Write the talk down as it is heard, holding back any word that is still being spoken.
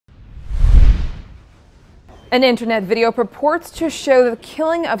An internet video purports to show the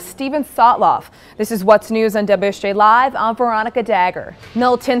killing of Steven Sotloff. This is what's news on WSJ Live. I'm Veronica Dagher.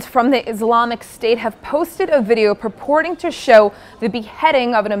 Militants from the Islamic State have posted a video purporting to show the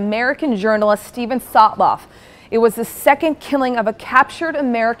beheading of an American journalist, Steven Sotloff. It was the second killing of a captured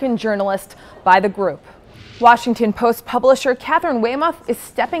American journalist by the group. Washington Post publisher Katharine Weymouth is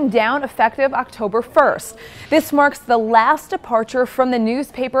stepping down effective October 1st. This marks the last departure from the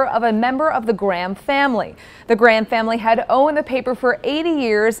newspaper of a member of the Graham family. The Graham family had owned the paper for 80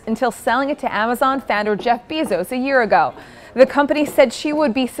 years until selling it to Amazon founder Jeff Bezos a year ago. The company said she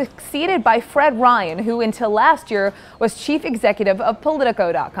would be succeeded by Fred Ryan, who until last year was chief executive of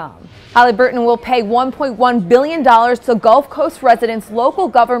Politico.com. Halliburton will pay $1.1 billion to Gulf Coast residents, local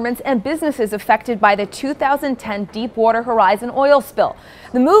governments, and businesses affected by the 2010 Deepwater Horizon oil spill.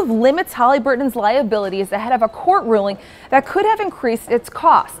 The move limits Halliburton's liabilities ahead of a court ruling that could have increased its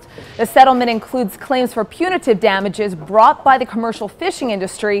cost. The settlement includes claims for punitive damages brought by the commercial fishing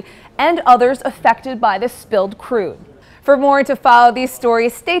industry and others affected by the spilled crude. For more to follow these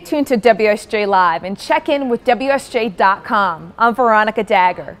stories, stay tuned to WSJ Live and check in with WSJ.com. I'm Veronica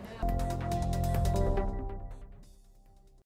Dagher.